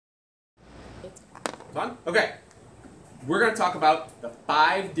Fun? Okay. We're going to talk about the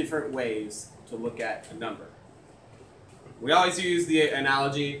 5 different ways to look at a number. We always use the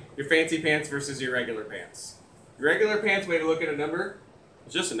analogy, your fancy pants versus your regular pants. Your regular pants way to look at a number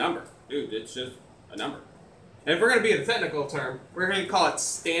is just a number. Dude, it's just a number. And if we're going to be in a technical term, we're going to call it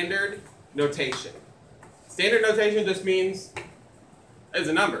standard notation. Standard notation just means it's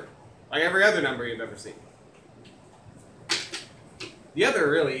a number, like every other number you've ever seen. The other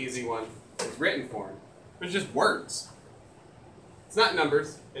really easy one is written form. It's just words. It's not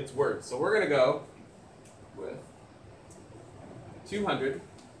numbers, it's words. So we're going to go with 200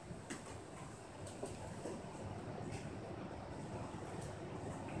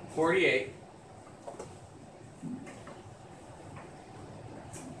 48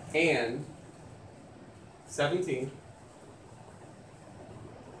 and 17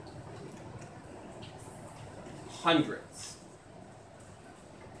 hundredths.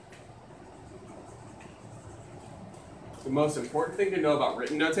 The most important thing to know about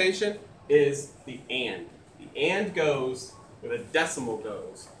written notation is the and. The and goes where the decimal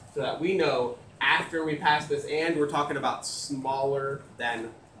goes, so that we know after we pass this and, we're talking about smaller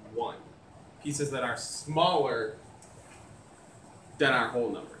than 1. Pieces that are smaller than our whole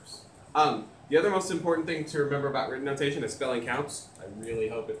numbers. The other most important thing to remember about written notation is spelling counts. I really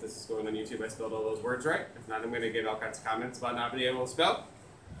hope if this is going on YouTube I spelled all those words right. If not, I'm going to get all kinds of comments about not being able to spell.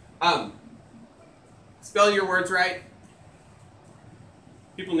 Spell your words right.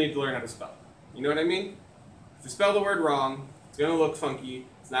 People need to learn how to spell. You know what I mean? If you spell the word wrong, it's going to look funky.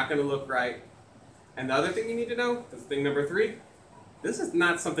 It's not going to look right. And the other thing you need to know is thing number 3. This is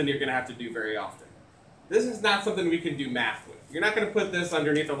not something you're going to have to do very often. This is not something we can do math with. You're not going to put this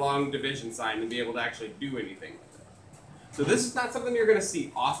underneath a long division sign and be able to actually do anything with it. So this is not something you're going to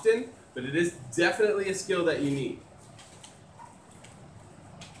see often, but it is definitely a skill that you need.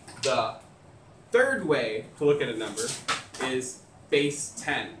 The third way to look at a number is base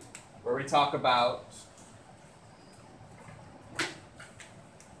 10, where we talk about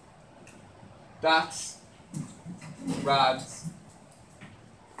dots, rods,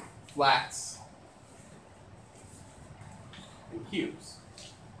 flats, and cubes.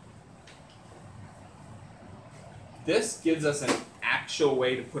 This gives us an actual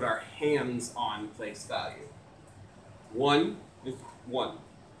way to put our hands on place value. 1 is 1.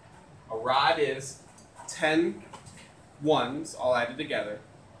 A rod is 10 ones all added together.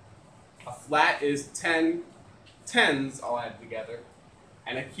 A flat is 10 tens all added together.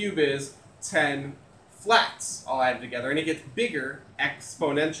 And a cube is 10 flats all added together. And it gets bigger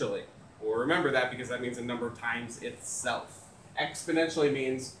exponentially. Well, remember that because that means a number times itself. Exponentially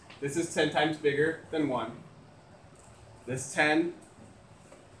means this is 10 times bigger than 1. This 10,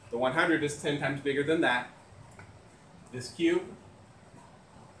 the 100 is 10 times bigger than that. This cube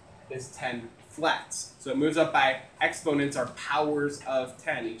is 10 flats. So it moves up by exponents or powers of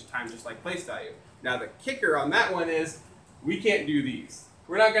 10 each time, just like place value. Now the kicker on that one is we can't do these.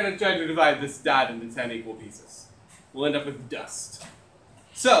 We're not going to try to divide this dot into 10 equal pieces. We'll end up with dust.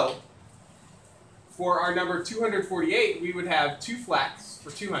 So for our number 248, we would have 2 flats for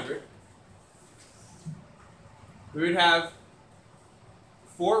 200. We would have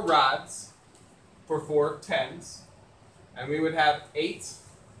 4 rods for 4 tens. And we would have 8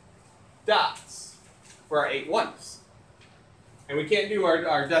 dots for our 8 ones. And we can't do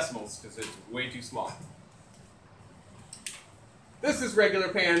our decimals because it's way too small. This is regular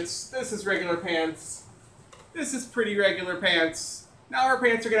pants. This is regular pants. This is pretty regular pants. Now our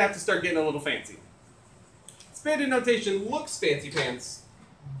pants are going to have to start getting a little fancy. Expanded notation looks fancy pants,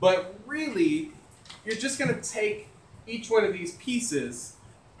 but really, you're just going to take each one of these pieces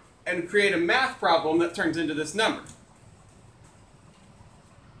and create a math problem that turns into this number.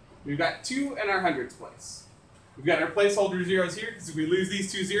 We've got 2 in our hundredths place. We've got our placeholder zeros here, because if we lose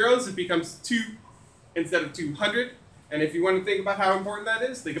these 2 zeros, it becomes 2 instead of 200. And if you want to think about how important that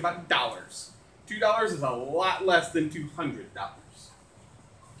is, think about dollars. $2 is a lot less than $200.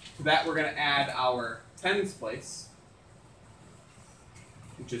 To that, we're going to add our tens place,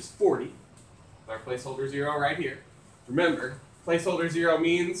 which is 40, with our placeholder 0 right here. Remember, placeholder 0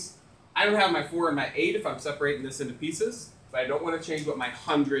 means I don't have my 4 and my 8 if I'm separating this into pieces, but I don't want to change what my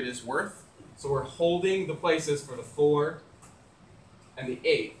 100 is worth. So we're holding the places for the 4 and the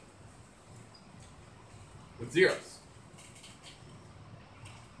 8 with zeros.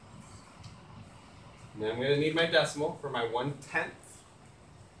 And then I'm going to need my decimal for my 1/10.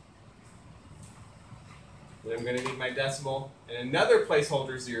 Then I'm going to need my decimal and another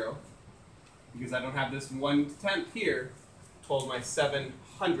placeholder 0, because I don't have this 1/10 here, to hold my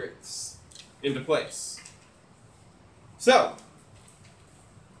 7/100ths into place. So,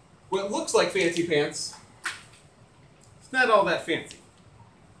 what looks like fancy pants, it's not all that fancy.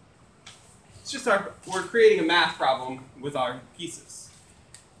 It's just we're creating a math problem with our pieces.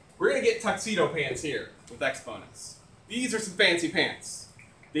 We're going to get tuxedo pants here with exponents. These are some fancy pants.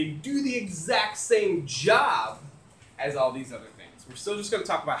 They do the exact same job as all these other things. We're still just going to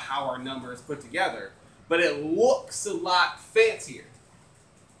talk about how our number is put together, but it looks a lot fancier.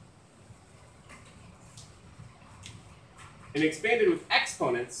 And expanded with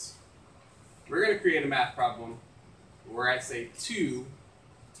exponents, we're going to create a math problem where I say 2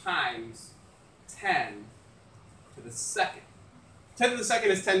 times 10 to the second. 10 to the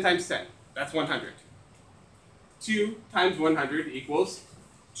second is 10 times 10. That's 100. 2 times 100 equals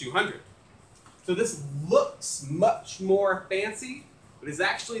 200. So this looks much more fancy, but is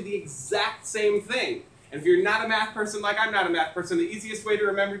actually the exact same thing. And if you're not a math person like I'm not a math person, the easiest way to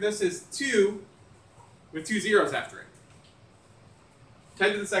remember this is 2 with 2 zeros after it.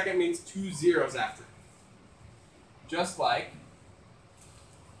 10 to the second means 2 zeros after it. Just like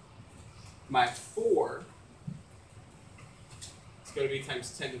my 4 is going to be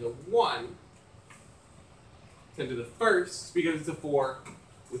times 10 to the 1, 10 to the first, because it's a 4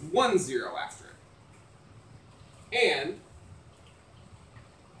 with 1 zero after it. And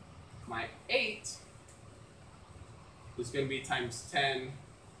my 8 is going to be times 10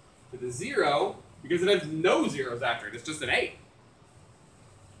 to the 0, because it has no zeros after it. It's just an 8.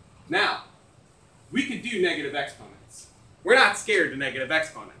 Now, we could do negative exponents. We're not scared to negative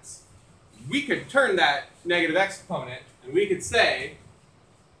exponents. We could turn that negative exponent and we could say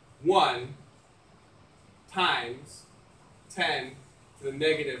 1 times 10 to the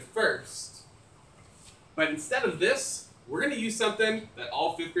negative first. But instead of this, we're going to use something that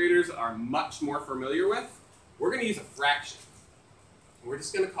all 5th graders are much more familiar with. We're going to use a fraction. And we're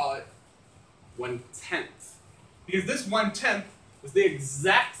just going to call it 1/10. Because this 1/10 is the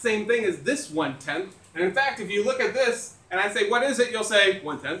exact same thing as this 1/10. And in fact, if you look at this and I say, what is it? You'll say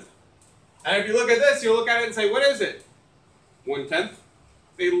 1/10. And if you look at this, you'll look at it and say, what is it? 1/10.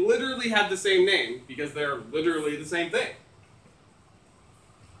 They literally have the same name because they're literally the same thing.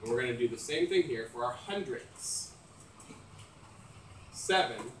 And we're going to do the same thing here for our hundredths.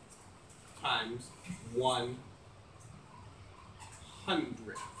 7 times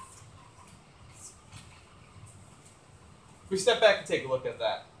 1/100. If we step back and take a look at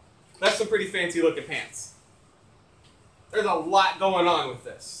that, that's some pretty fancy looking pants. There's a lot going on with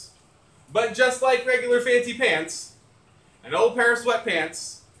this. But just like regular fancy pants, an old pair of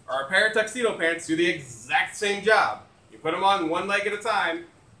sweatpants or a pair of tuxedo pants do the exact same job. You put them on one leg at a time,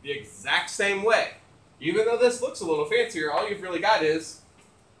 the exact same way. Even though this looks a little fancier, all you've really got is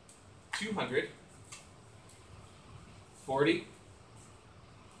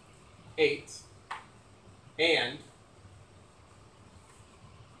 248 and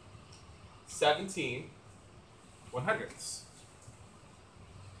 17 100ths.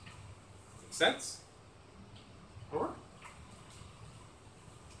 Make sense? Or